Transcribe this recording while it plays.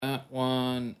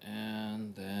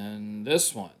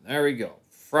This one. There we go.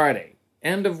 Friday.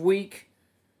 End of week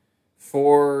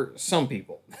for some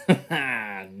people.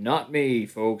 Not me,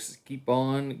 folks. Keep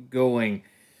on going.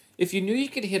 If you knew you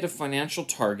could hit a financial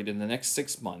target in the next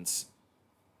 6 months,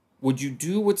 would you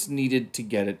do what's needed to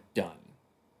get it done?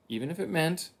 Even if it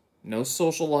meant no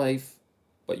social life,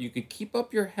 but you could keep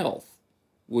up your health,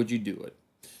 would you do it?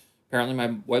 Apparently my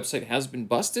website has been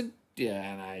busted,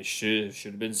 and I should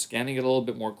have been scanning it a little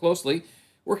bit more closely.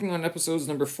 Working on episodes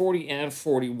number 40 and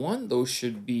 41. Those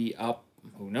should be up,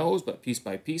 who knows, but piece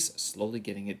by piece, slowly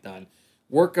getting it done.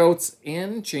 Workouts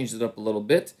in, changed it up a little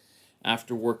bit.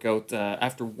 After work,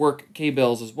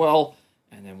 K-bells as well.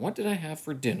 And then what did I have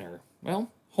for dinner?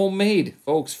 Well, homemade,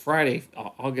 folks. Friday,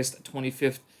 August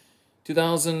 25th,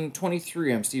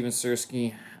 2023. I'm Steven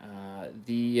Sersky.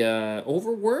 The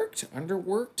overworked,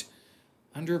 underworked,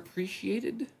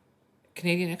 underappreciated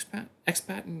Canadian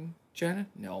expat in China?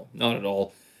 No, not at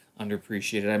all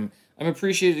underappreciated. I'm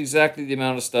appreciated exactly the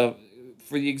amount of stuff,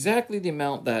 for exactly the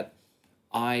amount that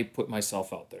I put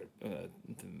myself out there,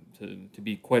 to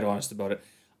be quite honest about it.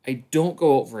 I don't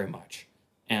go out very much,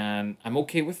 and I'm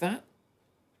okay with that.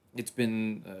 It's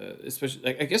been,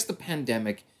 especially, I guess the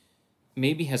pandemic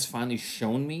maybe has finally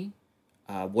shown me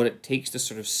what it takes to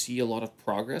sort of see a lot of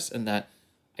progress, and that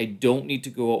I don't need to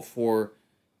go out for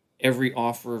every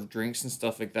offer of drinks and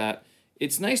stuff like that.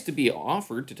 It's nice to be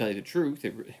offered, to tell you the truth.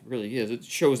 It really is. It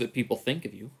shows that people think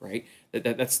of you, right?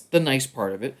 That's the nice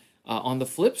part of it. On the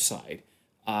flip side,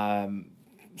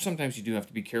 sometimes you do have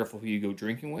to be careful who you go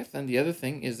drinking with. And the other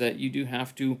thing is that you do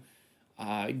have to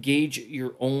gauge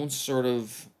your own sort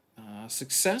of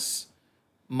success,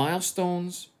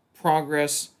 milestones,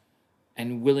 progress,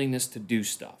 and willingness to do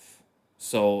stuff.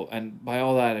 So, and by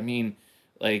all that, I mean,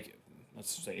 like, let's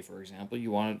say, for example,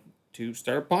 you want to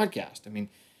start a podcast. I mean,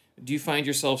 do you find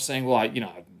yourself saying, well, I've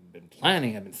been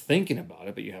planning, I've been thinking about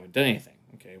it, but you haven't done anything?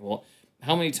 Okay, well,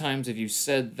 how many times have you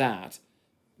said that,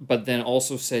 but then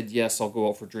also said, yes, I'll go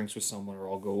out for drinks with someone, or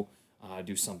I'll go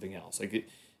do something else? Like,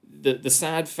 the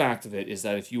sad fact of it is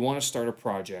that if you want to start a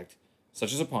project,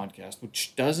 such as a podcast,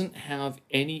 which doesn't have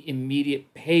any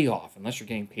immediate payoff, unless you're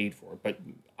getting paid for it, but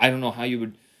I don't know how you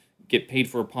would get paid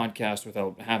for a podcast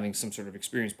without having some sort of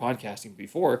experience podcasting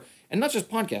before. And not just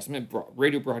podcasts, I mean,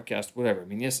 radio broadcast, whatever. I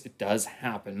mean, yes, it does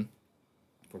happen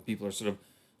where people are sort of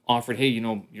offered, hey,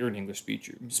 you're an English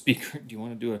speaker. Do you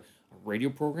want to do a radio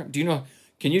program?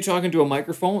 Can you talk into a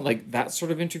microphone? Like, that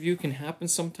sort of interview can happen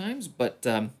sometimes, but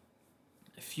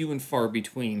few and far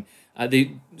between.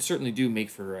 They certainly do make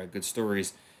for good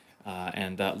stories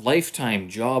and lifetime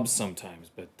jobs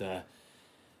sometimes, but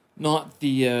not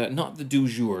the du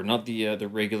jour, not the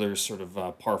regular sort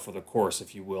of par for the course,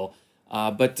 if you will.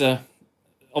 But of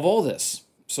all this,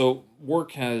 so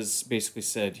work has basically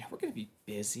said, yeah, we're going to be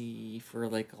busy for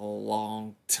like a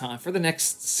long time, for the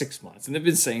next 6 months. And they've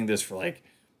been saying this for like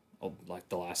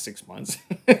the last 6 months.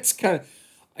 It's kind of,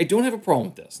 I don't have a problem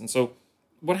with this. And so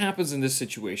what happens in this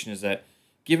situation is that,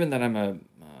 given that I'm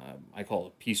I call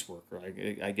it a piece worker,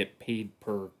 I get paid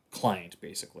per client,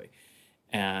 basically.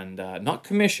 And not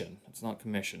commission. It's not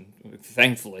commission,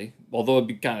 thankfully. Although it'd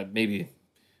be kind of, maybe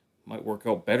might work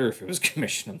out better if it was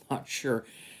commission. I'm not sure.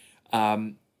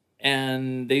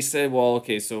 And they said, well,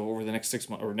 okay, so over the next 6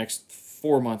 months, or next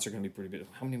 4 months are going to be pretty big.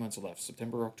 How many months are left?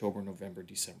 September, October, November,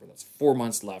 December. That's 4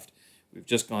 months left. We've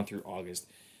just gone through August.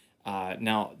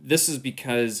 Now, this is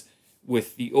because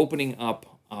with the opening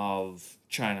up of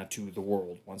China to the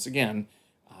world, once again,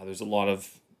 there's a lot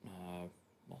of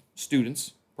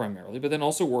students, primarily, but then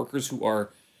also workers who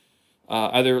are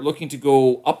either looking to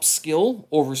go upskill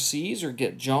overseas or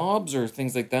get jobs or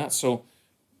things like that. So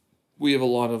we have a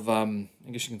lot of, I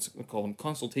guess you can call them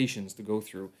consultations to go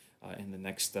through in the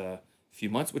next few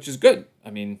months, which is good.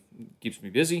 I mean, it keeps me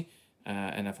busy.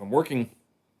 And if I'm working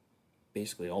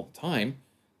basically all the time,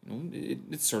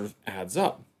 it sort of adds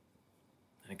up.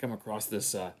 I come across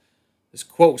this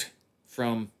quote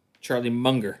from Charlie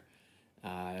Munger.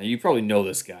 You probably know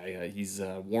this guy. He's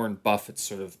Warren Buffett's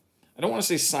sort of, I don't want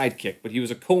to say sidekick, but he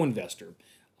was a co-investor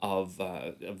of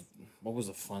what was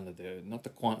the fund of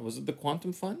was it the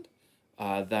Quantum Fund?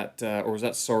 Or was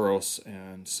that Soros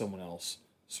and someone else?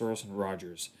 Soros and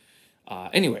Rogers.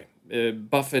 Anyway,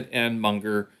 Buffett and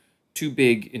Munger, two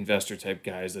big investor type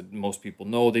guys that most people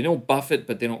know. They know Buffett,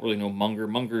 but they don't really know Munger.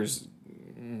 Munger's,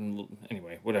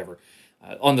 anyway, whatever,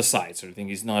 on the side sort of thing.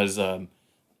 He's not as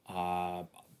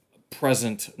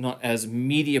present, not as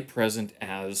media present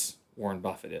as Warren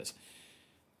Buffett is.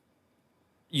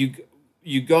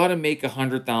 You got to make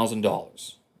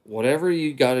 $100,000. Whatever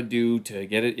you got to do to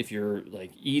get it. If you're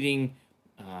like eating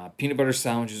peanut butter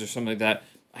sandwiches or something like that.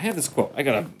 I have this quote. I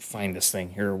gotta find this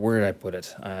thing here. Where did I put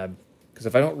it?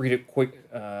 because if I don't read it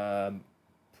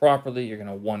properly, you're going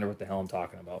to wonder what the hell I'm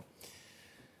talking about.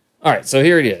 All right, so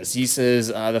here it is. He says,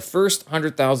 the first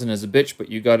 100,000 is a bitch, but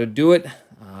you got to do it.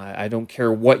 I don't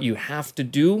care what you have to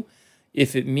do.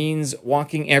 If it means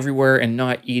walking everywhere and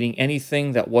not eating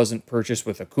anything that wasn't purchased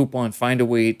with a coupon, find a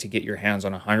way to get your hands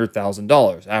on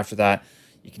 $100,000. After that,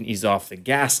 you can ease off the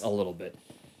gas a little bit.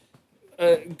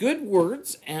 Good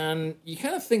words, and you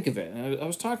kind of think of it. And I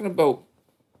was talking about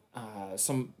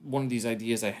one of these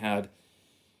ideas I had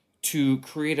to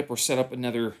create up or set up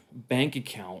another bank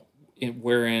account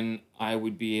wherein I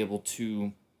would be able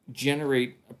to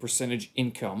generate a percentage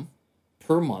income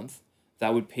per month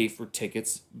that would pay for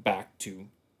tickets back to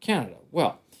Canada.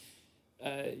 Well,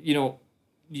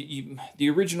 the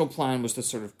original plan was to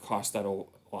sort of cost that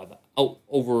out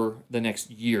over the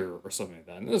next year or something like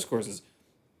that. And this, of course, is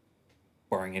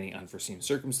barring any unforeseen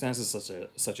circumstances,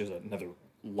 such as another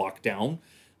lockdown,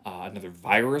 another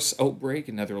virus outbreak,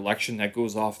 another election that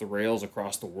goes off the rails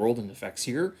across the world and affects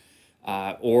here,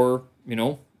 or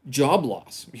job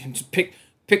loss. You can just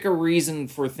pick a reason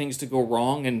for things to go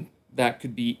wrong, and that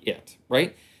could be it,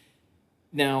 right?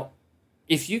 Now,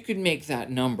 if you could make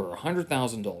that number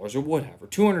 $100,000 or whatever,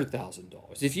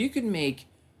 $200,000, if you could make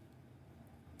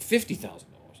 $50,000,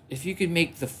 if you could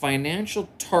make the financial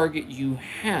target you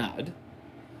had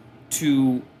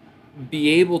to be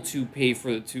able to pay for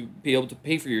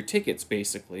your tickets,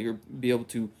 basically, or be able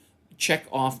to check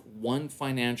off one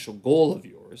financial goal of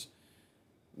yours,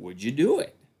 would you do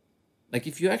it? Like,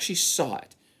 if you actually saw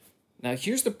it. Now,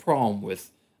 here's the problem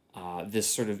with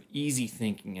this sort of easy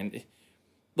thinking, and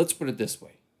let's put it this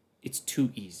way: it's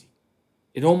too easy.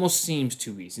 It almost seems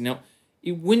too easy. Now,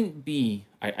 it wouldn't be.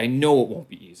 I know it won't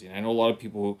be easy, and I know a lot of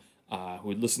people who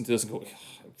would listen to this and go,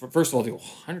 first of all, they go,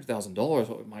 $100,000.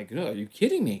 Oh my God, are you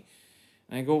kidding me?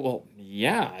 And I go, well,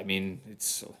 yeah. I mean,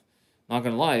 it's not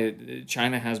gonna lie.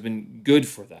 China has been good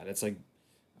for that. It's like,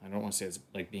 I don't want to say it's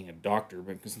like being a doctor,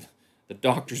 but because the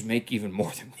doctors make even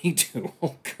more than we do.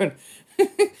 Oh, good.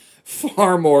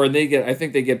 Far more, and I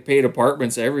think they get paid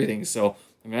apartments, everything. So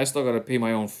I mean, I still got to pay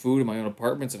my own food in my own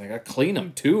apartments, and I got to clean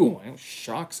them too.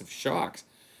 Shocks of shocks.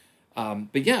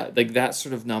 But yeah, like that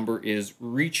sort of number is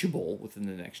reachable within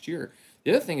the next year.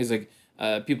 The other thing is like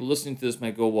people listening to this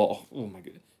might go, well, oh my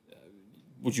God,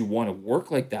 would you want to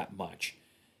work like that much?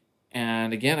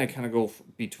 And again, I kind of go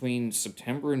between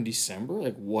September and December.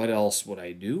 Like, what else would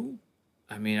I do?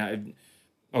 I mean,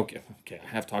 Okay, I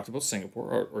have talked about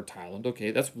Singapore or Thailand.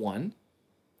 Okay, that's one.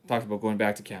 I talked about going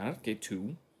back to Canada. Okay,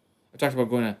 two. I talked about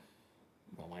going to,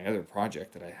 my other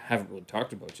project that I haven't really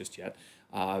talked about just yet,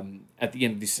 at the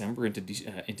end of December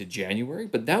into January.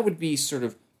 But that would be sort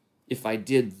of, if I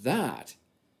did that,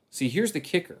 see, here's the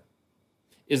kicker,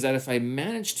 is that if I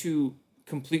manage to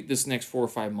complete this next 4 or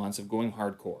 5 months of going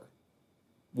hardcore,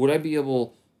 would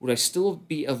I still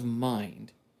be of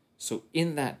mind, so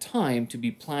in that time, to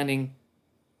be planning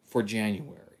for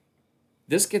January?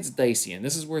 This gets dicey, and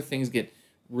this is where things get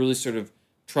really sort of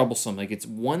troublesome. Like, it's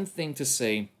one thing to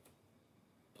say,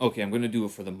 okay, I'm going to do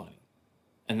it for the money.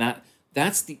 And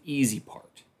that's the easy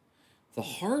part. The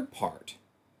hard part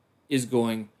is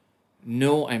going,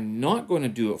 no, I'm not going to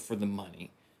do it for the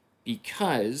money,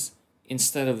 because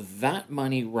instead of that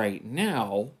money right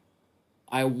now,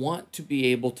 I want to be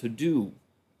able to go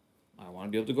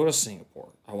to Singapore.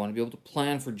 I want to be able to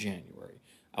plan for January.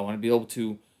 I want to be able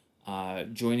to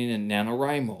join in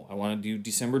NaNoWriMo. I want to do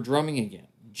December drumming again,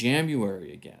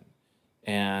 January again.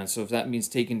 And so if that means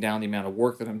taking down the amount of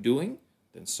work that I'm doing,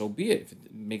 then so be it. If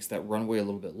it makes that runway a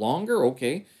little bit longer,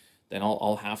 okay, then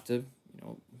I'll have to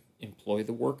employ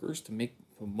the workers to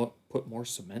put more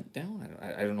cement down.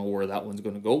 I don't know where that one's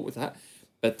going to go with that.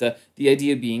 But the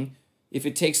idea being, if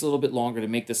it takes a little bit longer to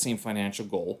make the same financial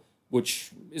goal,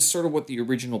 which is sort of what the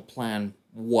original plan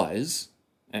was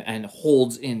and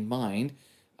holds in mind.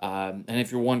 And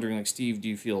if you're wondering, like, Steve, do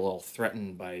you feel a little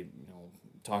threatened by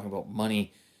talking about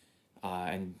money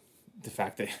and the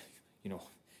fact that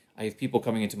I have people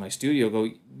coming into my studio go,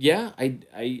 yeah,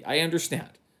 I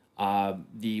understand.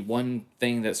 The one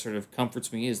thing that sort of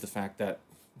comforts me is the fact that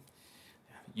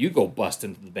you go bust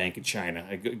into the bank in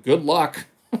China. Good luck.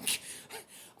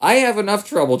 I have enough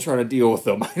trouble trying to deal with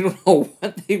them. I don't know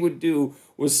what they would do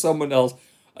with someone else.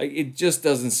 It just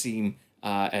doesn't seem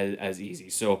as easy.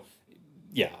 So,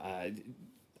 yeah.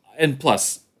 And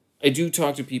plus, I do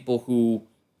talk to people who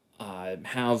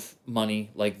have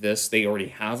money like this. They already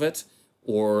have it,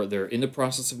 or they're in the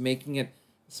process of making it.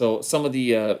 So some of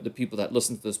the people that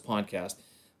listen to this podcast,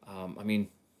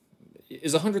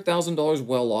 is $100,000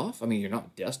 well off? I mean, you're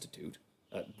not destitute.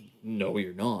 No,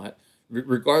 you're not.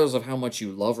 regardless of how much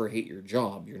you love or hate your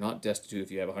job, you're not destitute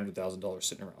if you have $100,000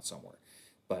 sitting around somewhere.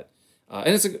 But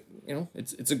and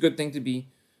it's a good thing to be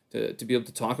able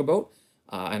to talk about.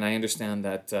 And I understand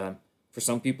that for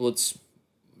some people it's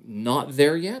not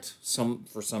there yet.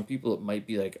 For some people it might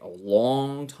be like a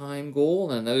long time goal,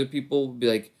 and other people will be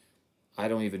like, I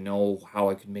don't even know how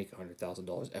I could make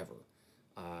 $100,000 ever.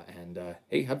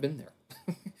 Hey, I've been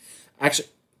there. Actually,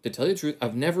 to tell you the truth,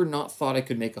 I've never not thought I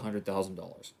could make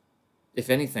 $100,000. If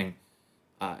anything,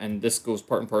 and this goes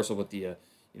part and parcel with the,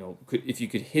 if you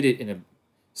could hit it in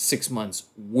 6 months,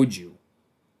 would you?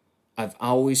 I've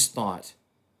always thought,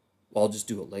 well, I'll just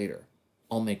do it later.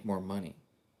 I'll make more money.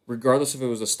 Regardless if it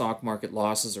was the stock market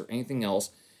losses or anything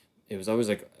else, it was always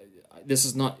like, this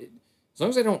is not, as long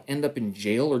as I don't end up in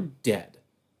jail or dead.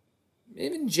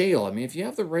 Even jail, I mean, if you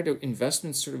have the right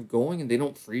investments sort of going and they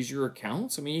don't freeze your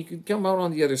accounts, I mean, you could come out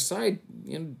on the other side,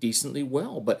 decently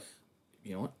well. But,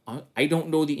 I don't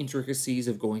know the intricacies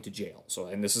of going to jail.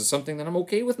 And this is something that I'm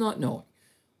okay with not knowing.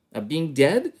 Being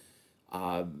dead,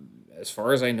 as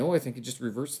far as I know, I think it just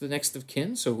reverts to the next of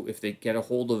kin. So if they get a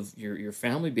hold of your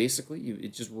family, basically,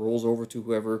 it just rolls over to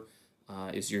whoever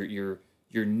is your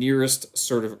nearest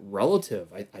sort of relative.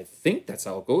 I think that's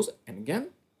how it goes. And again,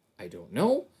 I don't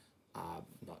know. I'm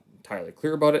not entirely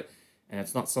clear about it. And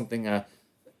it's not something,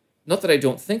 not that I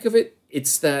don't think of it,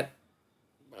 it's that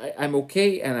I'm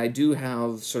okay, and I do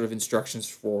have sort of instructions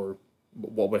for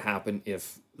what would happen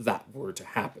if that were to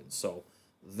happen. So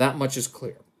that much is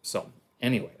clear. So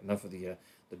anyway, enough of the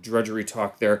drudgery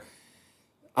talk there.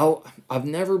 I've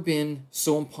never been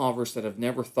so impoverished that I've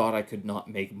never thought I could not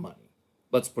make money.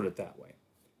 Let's put it that way.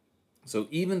 So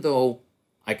even though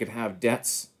I could have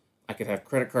debts, I could have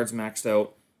credit cards maxed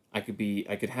out, I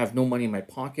could have no money in my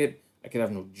pocket, I could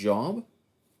have no job,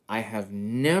 I have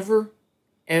never,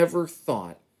 ever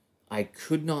thought I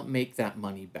could not make that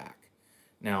money back.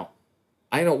 Now,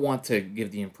 I don't want to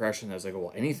give the impression that it's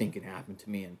well, anything can happen to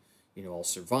me and, I'll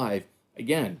survive.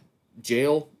 Again,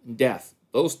 jail and death,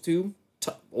 those two,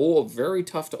 very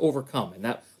tough to overcome. And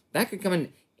that could come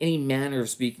in any manner of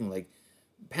speaking. Like,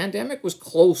 pandemic was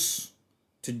close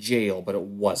to jail, but it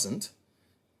wasn't.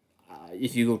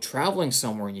 If you go traveling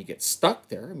somewhere and you get stuck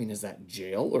there, I mean, is that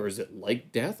jail or is it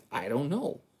like death? I don't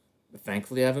know. But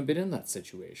thankfully, I haven't been in that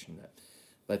situation.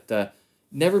 But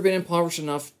never been impoverished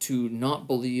enough to not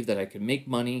believe that I could make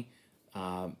money.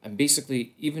 And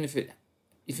basically, even if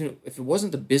it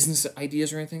wasn't the business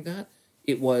ideas or anything like that,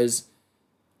 it was,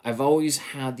 I've always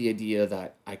had the idea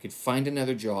that I could find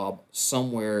another job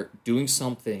somewhere doing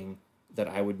something that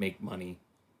I would make money.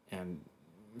 And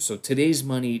so today's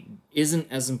money isn't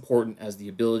as important as the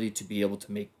ability to be able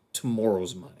to make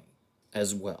tomorrow's money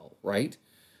as well, right?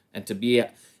 And to be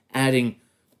adding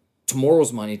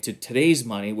tomorrow's money to today's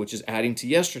money, which is adding to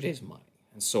yesterday's money,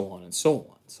 and so on and so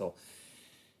on. So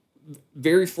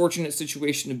very fortunate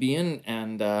situation to be in.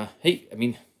 And hey, I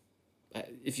mean,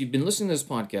 if you've been listening to this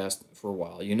podcast for a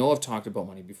while, I've talked about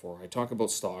money before. I talk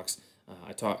about stocks.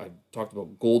 I talked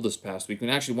about gold this past week.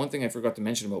 And actually, one thing I forgot to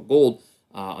mention about gold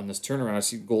on this turnaround, I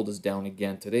see gold is down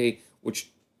again today,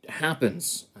 which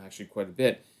happens actually quite a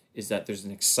bit, is that there's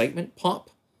an excitement pop.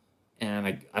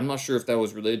 And I'm not sure if that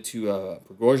was related to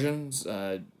Prigozhin's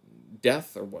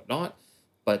death or whatnot,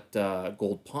 but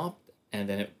gold popped and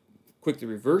then it quickly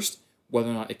reversed. Whether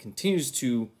or not it continues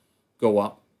to go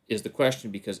up is the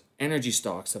question, because energy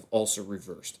stocks have also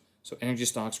reversed. So energy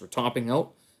stocks were topping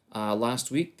out last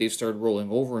week. They've started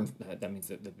rolling over, and that means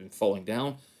that they've been falling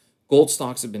down. Gold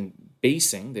stocks have been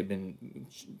basing. They've been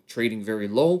trading very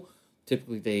low.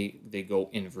 Typically, they go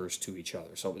inverse to each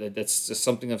other. So that's just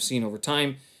something I've seen over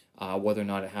time. Whether or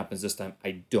not it happens this time,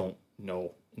 I don't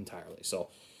know entirely. So,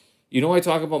 I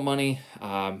talk about money.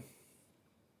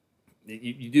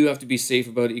 You do have to be safe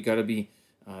about it. You got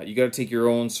to take your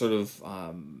own sort of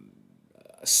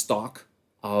stock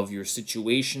of your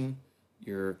situation,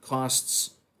 your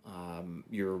costs,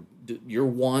 your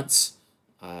wants,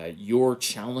 your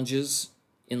challenges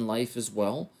in life as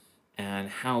well, and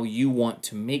how you want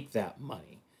to make that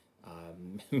money.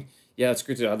 Yeah, it's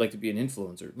great. I'd like to be an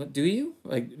influencer. But do you?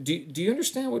 Do you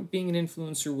understand what being an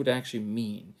influencer would actually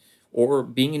mean? Or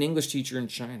being an English teacher in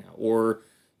China? Or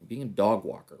being a dog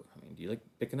walker? I mean, do you like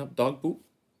picking up dog poop?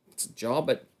 It's a job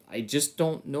that I just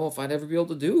don't know if I'd ever be able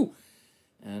to do.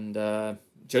 And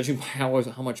judging by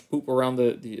how much poop around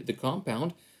the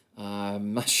compound,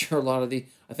 I'm not sure a lot of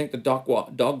I think the dog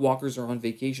walkers are on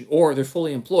vacation, or they're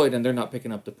fully employed and they're not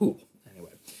picking up the poop.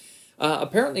 Anyway,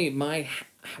 apparently my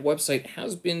website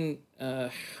has been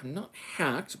not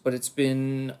hacked, but it's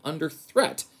been under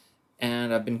threat,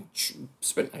 and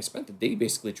I spent the day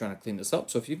basically trying to clean this up.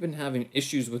 So if you've been having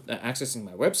issues with accessing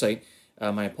my website,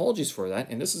 My apologies for that.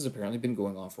 And this has apparently been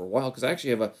going on for a while because I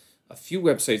actually have a few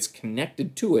websites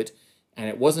connected to it. And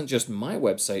it wasn't just my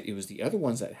website, it was the other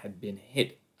ones that had been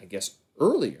hit, I guess,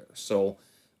 earlier. So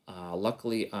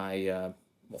luckily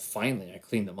finally I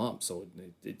cleaned them up. So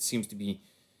it seems to be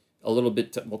a little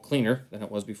bit, cleaner than it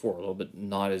was before. A little bit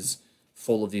not as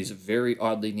full of these very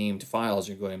oddly named files.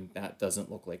 You're going, that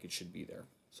doesn't look like it should be there.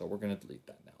 So we're going to delete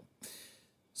that now.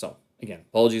 So again,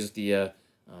 apologies if the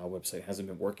website hasn't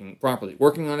been working properly.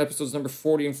 Working on episodes number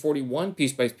 40 and 41,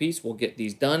 piece by piece. We'll get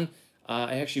these done.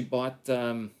 I actually bought,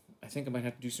 I think I might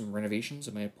have to do some renovations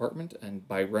in my apartment. And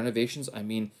by renovations, I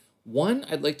mean, one,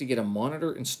 I'd like to get a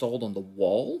monitor installed on the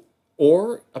wall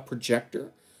or a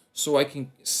projector so I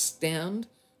can stand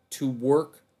to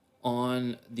work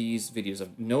on these videos.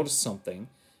 I've noticed something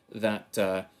that,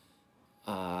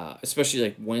 especially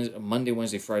like Monday,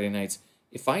 Wednesday, Friday nights,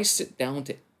 if I sit down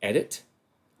to edit,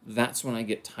 that's when I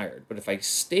get tired. But if I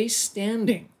stay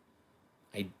standing,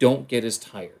 I don't get as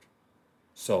tired.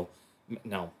 So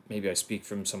now, maybe I speak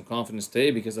from some confidence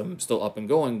today because I'm still up and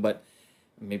going, but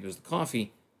maybe it was the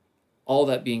coffee. All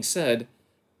that being said,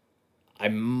 I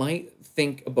might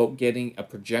think about getting a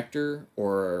projector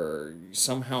or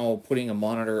somehow putting a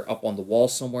monitor up on the wall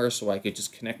somewhere so I could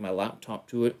just connect my laptop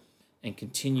to it and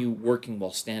continue working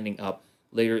while standing up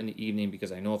later in the evening,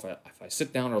 because I know if I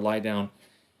sit down or lie down,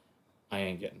 I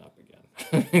ain't getting up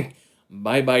again.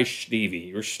 Bye-bye, Stevie.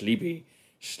 You're sleepy.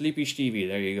 Sleepy Stevie.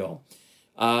 There you go.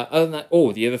 Other than that,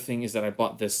 the other thing is that I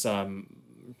bought this, I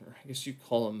guess you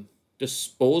call them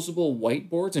disposable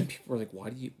whiteboards, and people are like, why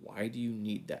do you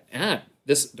need that? And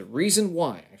the reason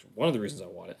why, actually, one of the reasons I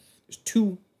bought it, there's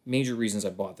two major reasons I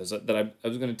bought this, that I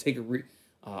was going to take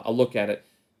a look at it.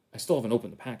 I still haven't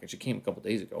opened the package. It came a couple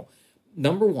days ago.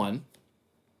 Number one,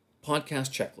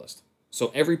 podcast checklist.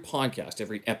 So every podcast,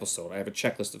 every episode, I have a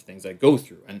checklist of things I go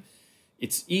through, and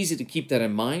it's easy to keep that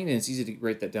in mind, and it's easy to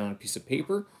write that down on a piece of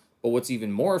paper. But what's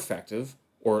even more effective,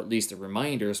 or at least a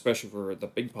reminder, especially for the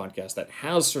big podcast that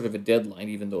has sort of a deadline,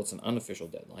 even though it's an unofficial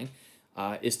deadline,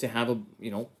 is to have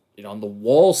it on the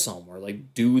wall somewhere,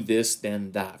 like do this,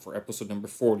 then that. For episode number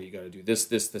 40, you got to do this,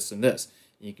 this, this, and this.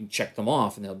 And you can check them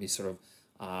off, and they'll be sort of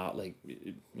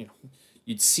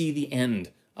you'd see the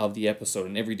end of the episode,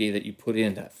 and every day that you put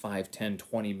in that 5, 10,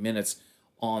 20 minutes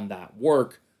on that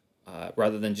work,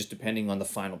 rather than just depending on the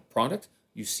final product,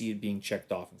 you see it being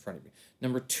checked off in front of you.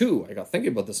 Number two, I got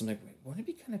thinking about this. I'm like, wouldn't it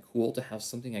be kind of cool to have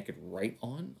something I could write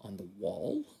on the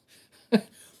wall?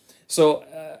 So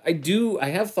I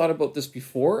have thought about this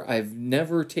before. I've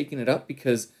never taken it up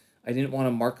because I didn't want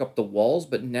to mark up the walls.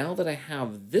 But now that I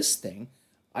have this thing,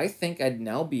 I think I'd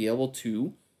now be able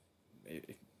to,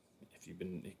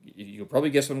 you'll probably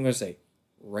guess what I'm going to say,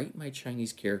 write my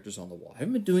Chinese characters on the wall. I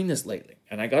haven't been doing this lately,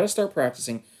 and I got to start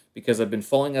practicing because I've been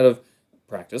falling out of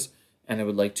practice. And I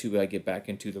would like to get back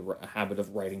into the habit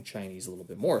of writing Chinese a little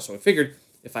bit more. So I figured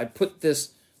if I put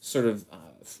this sort of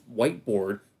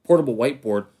portable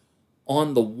whiteboard,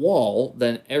 on the wall,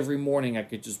 then every morning I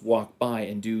could just walk by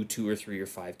and do 2 or 3 or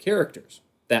 5 characters.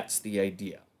 That's the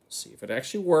idea. We'll see if it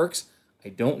actually works. I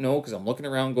don't know, because I'm looking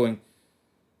around going,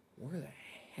 where the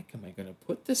heck am I going to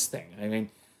put this thing? I mean,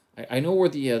 I know where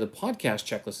the podcast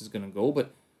checklist is going to go,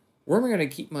 but where am I going to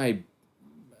keep my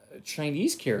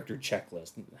Chinese character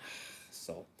checklist?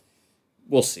 So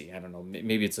we'll see. I don't know.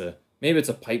 Maybe it's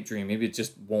a pipe dream. Maybe it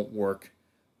just won't work.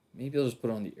 Maybe I'll just put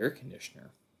it on the air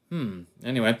conditioner.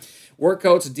 Anyway,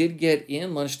 workouts did get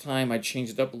in. Lunchtime, I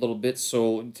changed it up a little bit.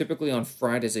 So typically on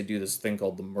Fridays, I do this thing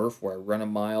called the Murph, where I run a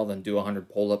mile, then do 100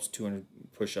 pull-ups, 200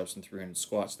 push-ups, and 300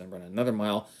 squats, then run another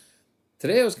mile.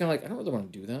 Today, I was kind of like, I don't really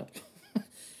want to do that.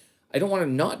 I don't want to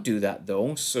not do that,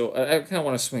 though. So I kind of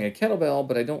want to swing a kettlebell,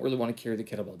 but I don't really want to carry the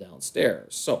kettlebell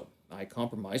downstairs. So I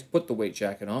compromised, put the weight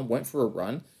jacket on, went for a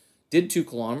run, did 2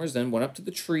 kilometers, then went up to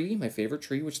the tree, my favorite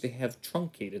tree, which they have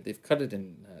truncated. They've cut it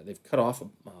in. They've cut off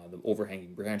the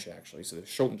overhanging branch, actually, so they've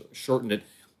shortened it.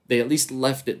 They at least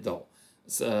left it, though.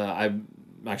 So, I'm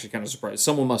actually kind of surprised.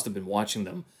 Someone must have been watching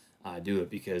them do it,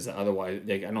 because otherwise,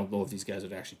 I don't know if these guys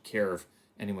would actually care if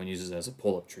anyone uses it as a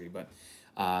pull-up tree. But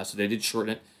so they did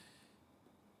shorten it.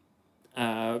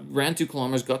 Ran 2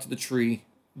 kilometers, got to the tree,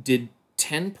 did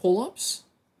 10 pull-ups,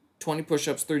 20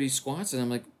 push-ups, 30 squats, and I'm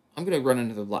like, I'm going to run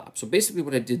another lap. So basically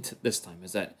what I did this time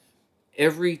is that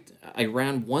I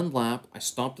ran 1 lap, I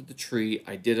stopped at the tree,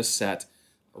 I did a set,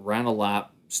 ran a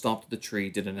lap, stopped at the tree,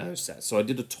 did another set. So I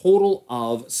did a total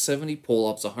of 70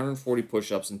 pull-ups, 140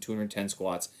 push-ups, and 210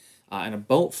 squats, and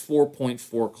about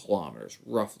 4.4 kilometers,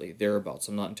 roughly, thereabouts.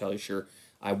 I'm not entirely sure.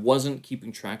 I wasn't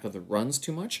keeping track of the runs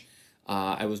too much.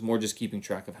 I was more just keeping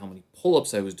track of how many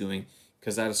pull-ups I was doing,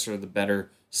 because that is sort of the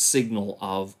better signal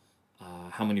of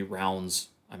how many rounds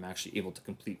I'm actually able to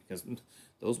complete, because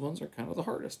those ones are kind of the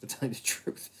hardest, to tell you the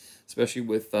truth, especially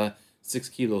with 6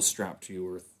 kilos strapped to you,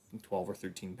 or 12 or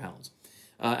 13 pounds.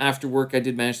 After work, I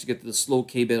did manage to get to the slow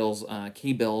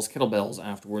kettlebells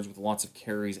afterwards, with lots of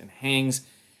carries and hangs,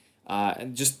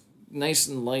 and just nice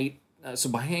and light. So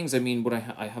by hangs, I mean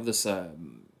I have this,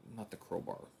 not the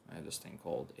crowbar. I have this thing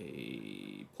called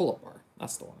a pull-up bar.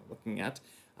 That's the one I'm looking at.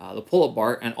 The pull-up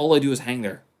bar, and all I do is hang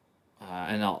there.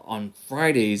 On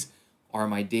Fridays are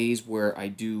my days where I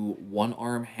do one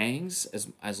arm hangs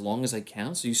as long as I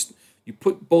can. So you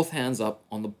put both hands up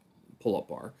on the pull-up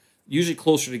bar, usually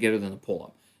closer together than the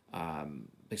pull-up.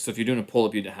 So if you're doing a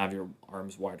pull-up, you'd have your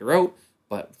arms wider out.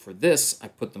 But for this, I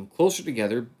put them closer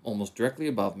together, almost directly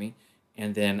above me,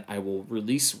 and then I will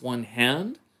release one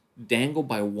hand, dangle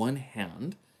by one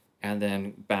hand, and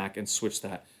then back and switch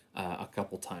that a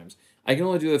couple times. I can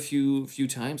only do a few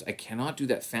times. I cannot do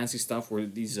that fancy stuff where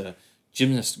these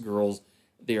gymnast girls,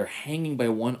 they are hanging by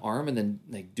one arm and then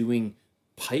like doing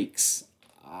pikes.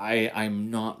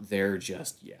 I'm not there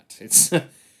just yet. It's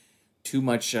too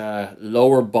much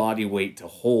lower body weight to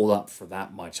hold up for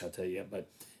that much, I'll tell you. But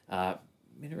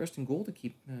interesting goal to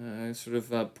keep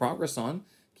progress on,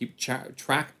 keep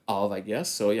track of, I guess.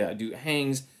 So yeah, I do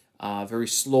hangs, very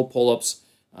slow pull-ups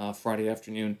Friday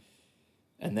afternoon,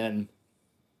 and then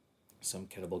some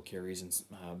kettlebell carries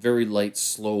and very light,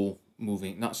 slow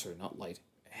moving, not light,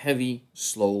 heavy,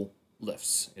 slow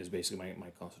lifts is basically my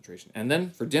concentration. And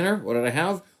then for dinner, what did I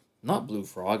have? Not Blue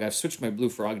Frog. I've switched my Blue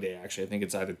Frog day, actually. I think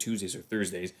it's either Tuesdays or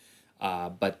Thursdays.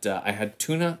 But I had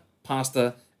tuna,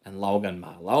 pasta, and laugan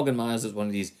ma. Laugan ma is one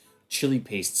of these chili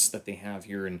pastes that they have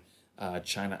here in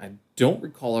China. I don't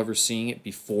recall ever seeing it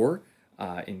before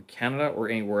in Canada or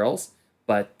anywhere else,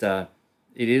 but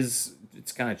it's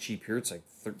kind of cheap here. It's like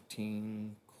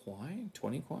 13 kwai,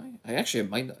 20 kwai. It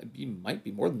might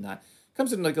be more than that. It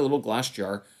comes in like a little glass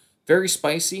jar. Very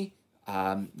spicy,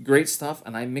 great stuff.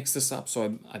 And I mix this up.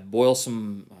 So I boil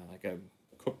some, like a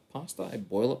cooked pasta. I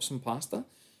boil up some pasta.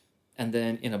 And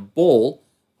then in a bowl,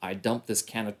 I dump this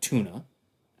can of tuna.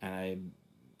 And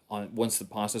once the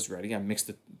pasta's ready, I mix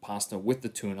the pasta with the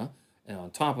tuna. And on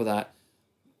top of that,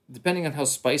 depending on how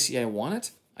spicy I want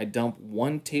it, I dump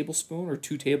 1 tablespoon or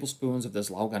 2 tablespoons of this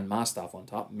laugan ma stuff on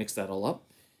top, mix that all up.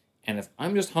 And if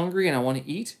I'm just hungry and I want to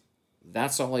eat,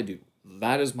 that's all I do.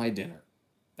 That is my dinner.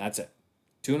 That's it.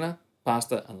 Tuna,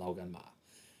 pasta, and laugan ma.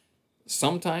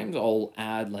 Sometimes I'll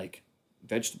add like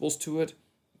vegetables to it,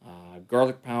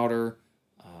 garlic powder,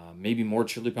 maybe more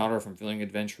chili powder if I'm feeling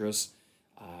adventurous,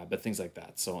 but things like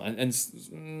that. So, and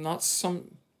not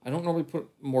some, I don't normally put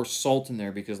more salt in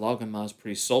there because laugan ma is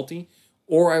pretty salty.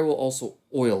 Or I will also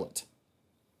oil it.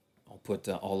 I'll put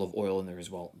olive oil in there as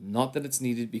well. Not that it's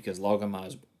needed because laugan ma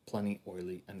is plenty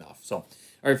oily enough. So, all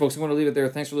right, folks, I'm going to leave it there.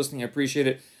 Thanks for listening. I appreciate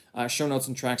it. Show notes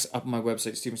and tracks up on my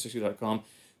website, steven60.com.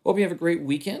 Hope you have a great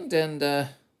weekend and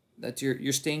that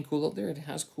you're staying cool out there. It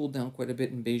has cooled down quite a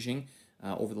bit in Beijing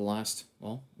over the last,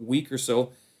 week or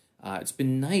so. It's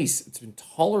been nice. It's been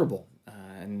tolerable.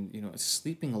 And, it's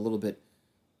sleeping a little bit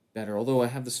better. Although I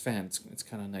have this fan, it's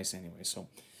kind of nice anyway. So,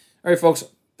 all right, folks,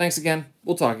 thanks again.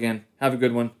 We'll talk again. Have a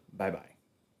good one. Bye-bye.